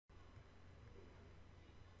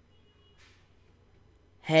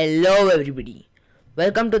Hello everybody,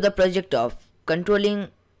 welcome to the project of controlling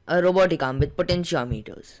a robotic arm with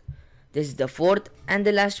potentiometers. This is the fourth and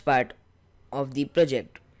the last part of the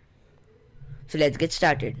project. So let's get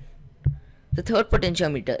started. The third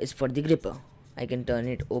potentiometer is for the gripper. I can turn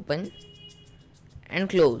it open and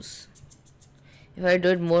close. If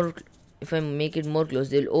I make it more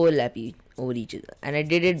close, they'll overlap over each other. And I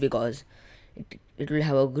did it because it will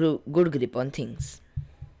have a good grip on things.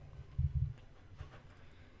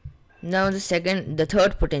 Now the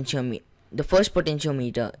first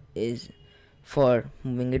potentiometer is for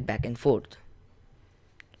moving it back and forth.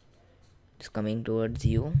 It's coming towards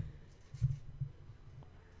you.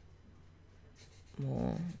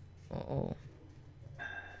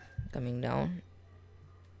 Coming down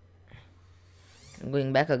and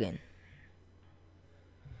going back again.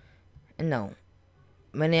 And now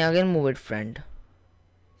when I again move it front,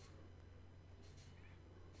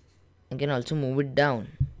 I can also move it down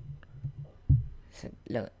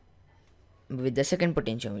with the second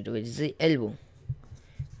potentiometer, which is the elbow.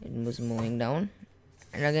 It was moving down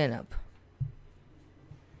and again up.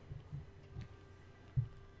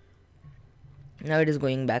 Now it is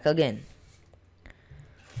going back again.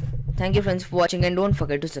 Thank you friends for watching, and don't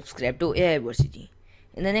forget to subscribe to AIVersity.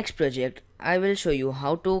 In the next project, I will show you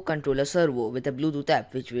how to control a servo with a Bluetooth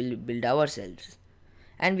app which we'll build ourselves.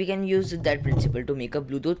 And we can use that principle to make a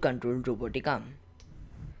Bluetooth controlled robotic arm.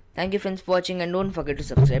 Thank you friends for watching, and don't forget to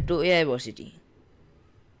subscribe to AIVersity.